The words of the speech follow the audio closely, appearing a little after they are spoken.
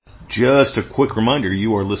Just a quick reminder,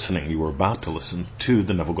 you are about to listen to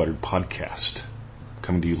the Neville Goddard Podcast,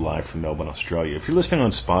 coming to you live from Melbourne, Australia. If you're listening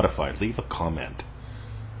on Spotify, leave a comment.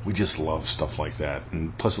 We just love stuff like that.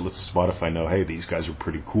 And plus it lets Spotify know, hey, these guys are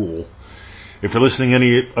pretty cool. If you're listening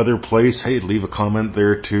any other place, hey, leave a comment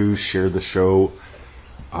there too, share the show.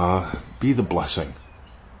 Be the blessing.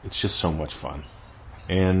 It's just so much fun.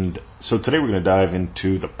 And so today we're going to dive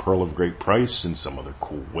into the Pearl of Great Price in some other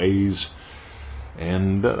cool ways.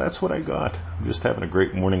 And that's what I got. I'm just having a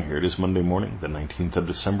great morning here. It is Monday morning, the 19th of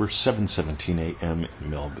December, 7:17 a.m. in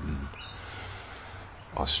Melbourne,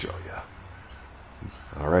 Australia.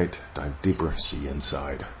 All right, dive deeper, see you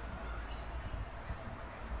inside.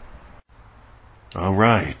 All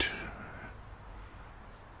right.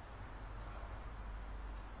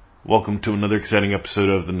 Welcome to another exciting episode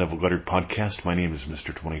of the Neville Goddard Podcast. My name is Mr.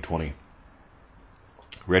 2020.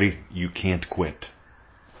 Ready? You can't quit.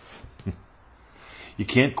 You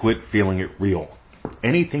can't quit feeling it real.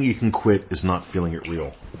 Anything you can quit is not feeling it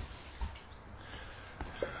real.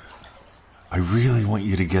 I really want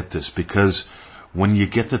you to get this, because when you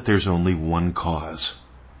get that there's only one cause,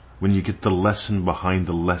 when you get the lesson behind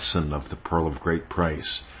the lesson of the Pearl of Great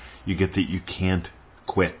Price, you get that you can't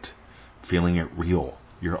quit feeling it real.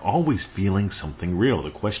 You're always feeling something real.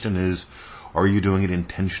 The question is, are you doing it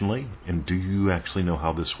intentionally? And do you actually know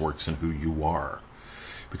how this works and who you are?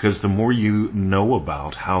 Because the more you know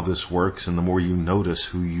about how this works and the more you notice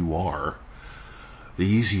who you are, the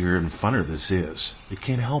easier and funner this is. You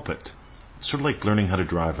can't help it. It's sort of like learning how to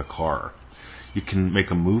drive a car. You can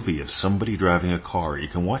make a movie of somebody driving a car. You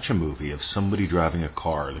can watch a movie of somebody driving a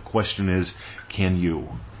car. The question is, can you?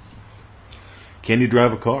 Can you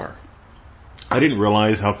drive a car? I didn't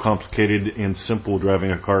realize how complicated and simple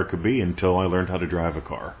driving a car could be until I learned how to drive a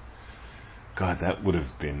car. God, that would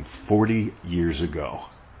have been 40 years ago.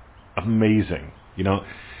 Amazing. You know,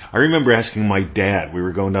 I remember asking my dad, we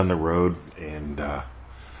were going down the road, and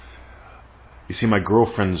you see, my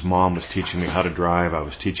girlfriend's mom was teaching me how to drive. I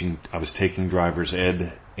was taking driver's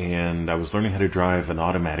ed, and I was learning how to drive an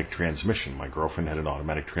automatic transmission. My girlfriend had an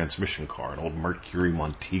automatic transmission car, an old Mercury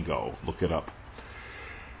Montego. Look it up.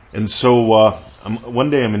 And so one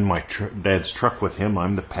day I'm in my dad's truck with him.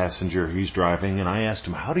 I'm the passenger, he's driving, and I asked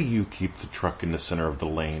him, how do you keep the truck in the center of the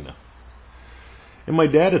lane? And my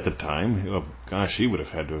dad at the time, he would have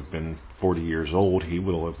had to have been 40 years old. He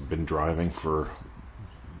would have been driving for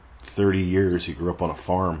 30 years. He grew up on a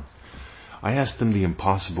farm. I asked him the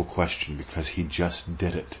impossible question because he just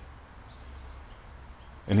did it.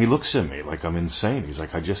 And he looks at me like I'm insane. He's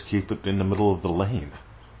like, I just keep it in the middle of the lane.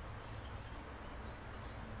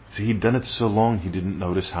 See, he'd done it so long he didn't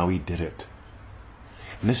notice how he did it.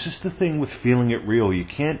 And this is the thing with feeling it real. You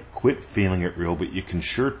can't quit feeling it real, but you can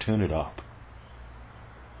sure tune it up.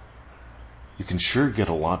 You can sure get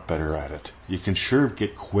a lot better at it. You can sure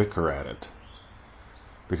get quicker at it.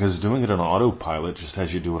 Because doing it on autopilot, just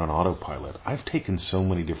as you do it on autopilot, I've taken so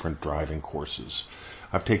many different driving courses.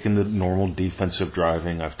 I've taken the normal defensive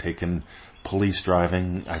driving, I've taken police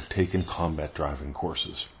driving, I've taken combat driving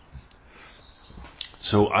courses.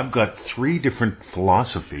 So I've got 3 different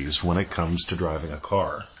philosophies when it comes to driving a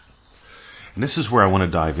car. And this is where I want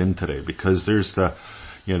to dive in today, because there's the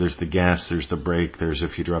gas, there's the brake, there's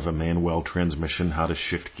if you drive a manual transmission, how to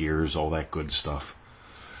shift gears, all that good stuff.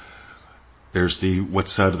 There's the what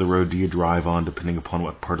side of the road do you drive on, depending upon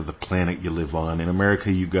what part of the planet you live on. In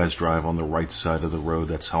America, you guys drive on the right side of the road.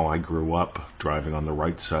 That's how I grew up, driving on the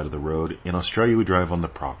right side of the road. In Australia, we drive on the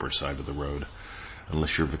proper side of the road,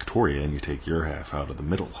 unless you're Victoria and you take your half out of the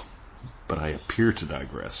middle. But I appear to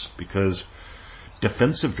digress, because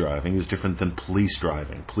defensive driving is different than police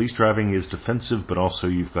driving. Police driving is defensive, but also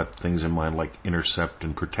you've got things in mind like intercept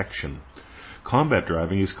and protection. Combat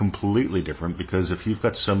driving is completely different, because if you've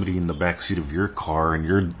got somebody in the backseat of your car and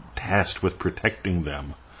you're tasked with protecting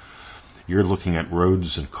them, you're looking at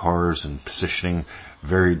roads and cars and positioning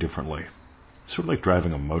very differently. Sort of like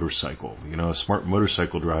driving a motorcycle. You know, a smart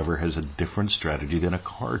motorcycle driver has a different strategy than a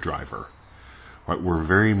car driver. Right? We're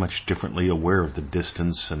very much differently aware of the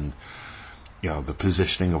distance and the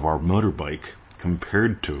positioning of our motorbike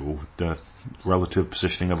compared to the relative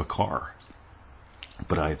positioning of a car.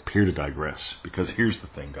 But I appear to digress, because here's the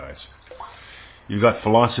thing, guys. You've got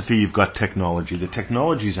philosophy, you've got technology. The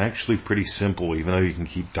technology is actually pretty simple, even though you can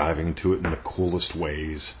keep diving into it in the coolest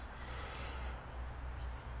ways.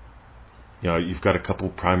 You've got a couple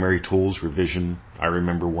primary tools, revision. I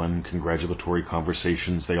remember one, congratulatory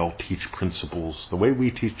conversations. They all teach principles. The way we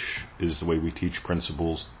teach is the way we teach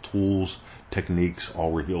principles. Tools, techniques,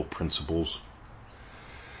 all reveal principles.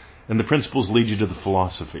 And the principles lead you to the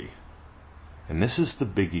philosophy. And this is the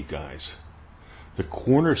biggie, guys. The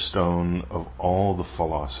cornerstone of all the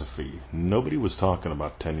philosophy, nobody was talking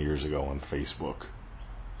about 10 years ago on Facebook.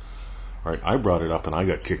 Right, I brought it up and I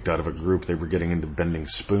got kicked out of a group. They were getting into bending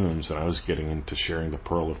spoons and I was getting into sharing the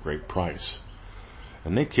pearl of great price.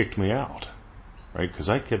 And they kicked me out, right? Because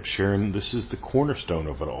I kept sharing, this is the cornerstone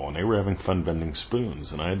of it all. And they were having fun bending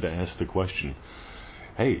spoons. And I had to ask the question,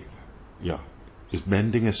 hey, is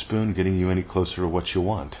bending a spoon getting you any closer to what you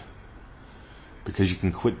want? Because you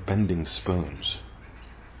can quit bending spoons.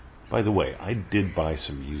 By the way, I did buy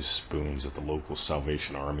some used spoons at the local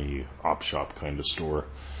Salvation Army op shop kind of store.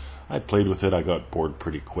 I played with it. I got bored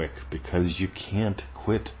pretty quick because you can't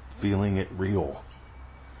quit feeling it real.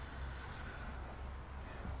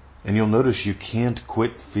 And you'll notice you can't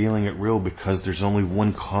quit feeling it real because there's only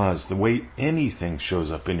one cause. The way anything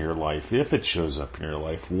shows up in your life, if it shows up in your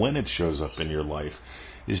life, when it shows up in your life,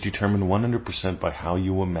 is determined 100% by how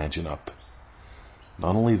you imagine up.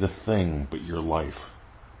 Not only the thing, but your life.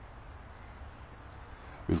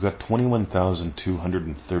 We've got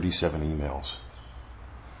 21,237 emails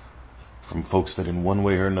from folks that in one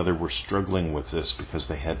way or another were struggling with this because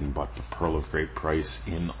they hadn't bought the pearl of great price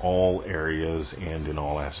in all areas and in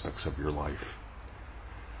all aspects of your life.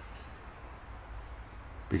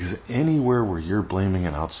 Because anywhere where you're blaming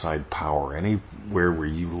an outside power, anywhere where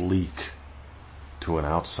you leak to an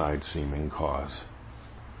outside seeming cause,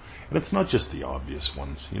 and it's not just the obvious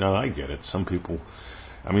ones. I get it. Some people,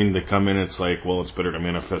 they come in, it's like, well, it's better to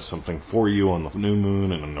manifest something for you on the new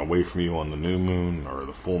moon and away from you on the new moon or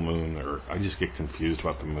the full moon. Or I just get confused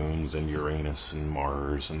about the moons and Uranus and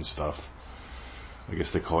Mars and stuff. I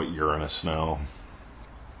guess they call it Uranus now.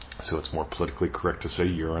 So it's more politically correct to say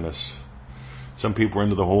Uranus. Some people are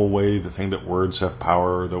into the whole way, the thing that words have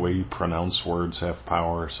power, the way you pronounce words have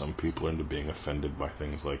power. Some people are into being offended by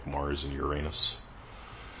things like Mars and Uranus.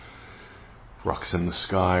 Rocks in the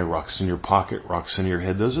sky, rocks in your pocket, rocks in your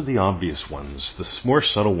head. Those are the obvious ones. The more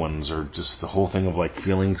subtle ones are just the whole thing of like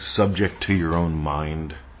feeling subject to your own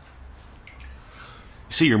mind.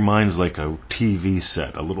 You see, your mind's like a TV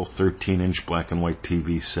set, a little 13-inch black and white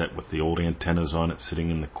TV set with the old antennas on it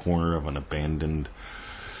sitting in the corner of an abandoned...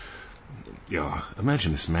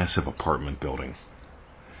 imagine this massive apartment building.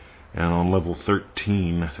 And on level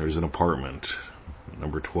 13, there's an apartment.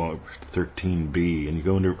 Number 12, 13B, and you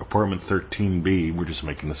go into apartment 13B, we're just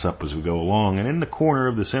making this up as we go along, and in the corner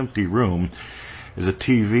of this empty room is a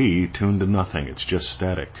TV tuned to nothing. It's just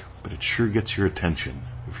static, but it sure gets your attention.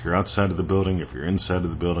 If you're outside of the building, if you're inside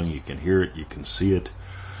of the building, you can hear it, you can see it,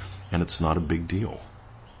 and it's not a big deal.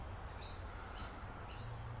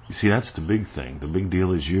 You see, that's the big thing. The big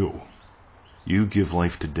deal is you. You give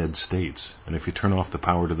life to dead states, and if you turn off the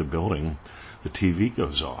power to the building, the TV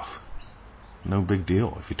goes off. No big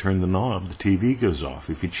deal. If you turn the knob, the TV goes off.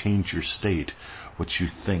 If you change your state, what you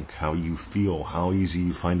think, how you feel, how easy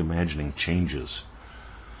you find imagining changes.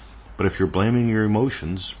 But if you're blaming your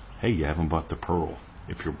emotions, hey, you haven't bought the pearl.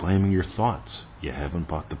 If you're blaming your thoughts, you haven't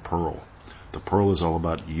bought the pearl. The pearl is all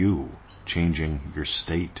about you changing your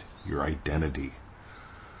state, your identity.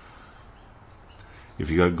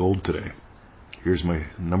 If you got gold today, here's my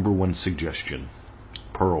number one suggestion.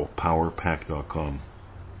 PearlPowerPack.com.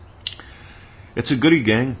 It's a goodie,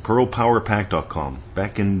 gang. PearlPowerPack.com.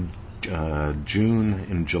 Back in June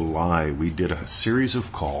and July, we did a series of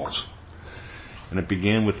calls. And it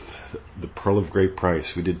began with the Pearl of Great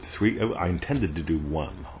Price. We did 3. I intended to do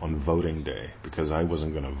 1 on voting day because I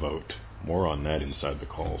wasn't going to vote. More on that inside the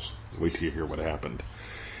calls. Wait till you hear what happened.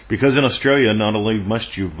 Because in Australia, not only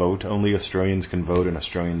must you vote, only Australians can vote and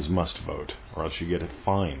Australians must vote. Or else you get a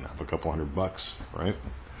fine of a couple $100, right?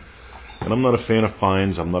 And I'm not a fan of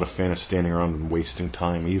fines. I'm not a fan of standing around and wasting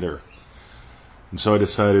time either. And so I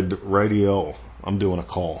decided, radio, I'm doing a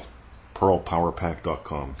call.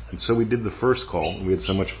 PearlPowerPack.com. And so we did the first call. We had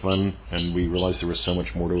so much fun, and we realized there was so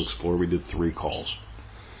much more to explore. We did 3 calls.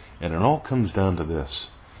 And it all comes down to this.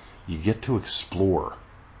 You get to explore.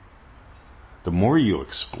 The more you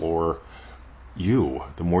explore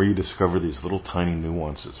the more you discover these little tiny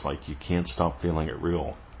nuances. Like you can't stop feeling it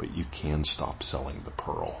real, but you can stop selling the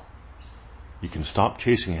pearl. You can stop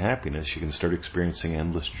chasing happiness. You can start experiencing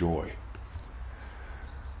endless joy.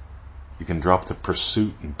 You can drop the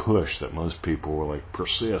pursuit and push that most people will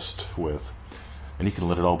persist with. And you can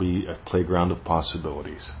let it all be a playground of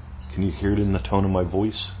possibilities. Can you hear it in the tone of my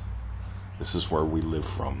voice? This is where we live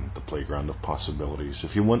from, the playground of possibilities.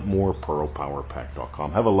 If you want more,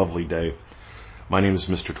 PearlPowerPack.com. Have a lovely day. My name is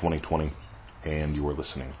Mr. 2020, and you are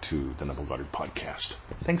listening to the Neville Goddard Podcast.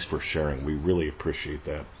 Thanks for sharing. We really appreciate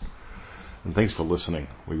that. And thanks for listening.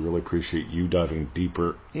 We really appreciate you diving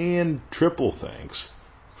deeper. And triple thanks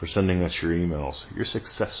for sending us your emails. Your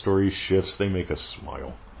success stories, shifts, they make us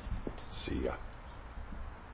smile. See ya.